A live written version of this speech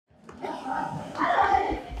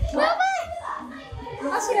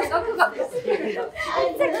フ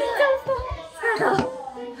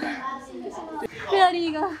ェアリ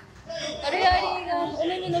ーが、お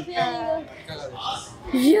目目のフェアリ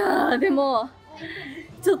ーが。いやー、でも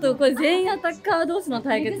ちょっとこれ全員アタッカー同士の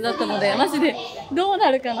対決だったので、マジでどう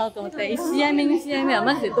なるかなと思って、1試合目2試合目は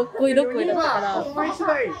マジでどっこいどっこいだったから。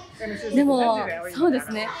でもそうで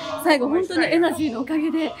すね、最後本当にエナジーのおか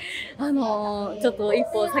げでちょっと一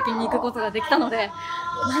歩先に行くことができたので、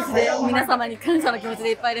マジで皆様に感謝の気持ち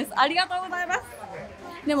でいっぱいです。ありがとうございます。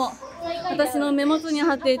でも私の目元に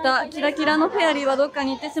貼っていたキラキラのフェアリーはどっか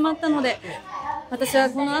に行ってしまったので、私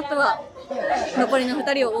はこの後は残りの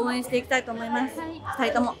2人を応援していきたいと思います。2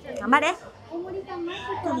人とも頑張れ。今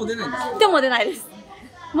日も出ないんですか？今日も出ないです。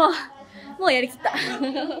もうやりきった。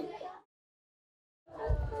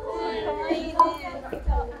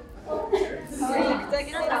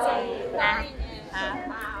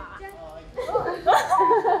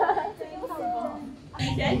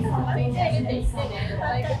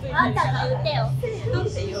あんたが言ってよ。なん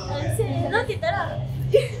て言う？なんて言ったら。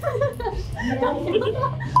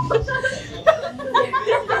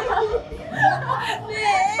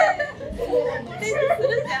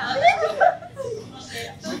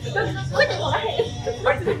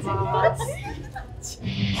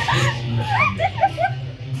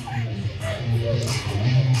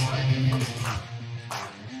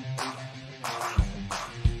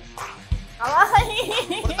かわいい。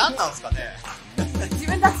これ何なんですかね。自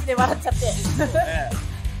分たちで笑っちゃって。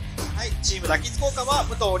はい、チーム抱きつ効果は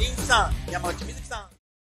武藤凛さん、山内美月さん。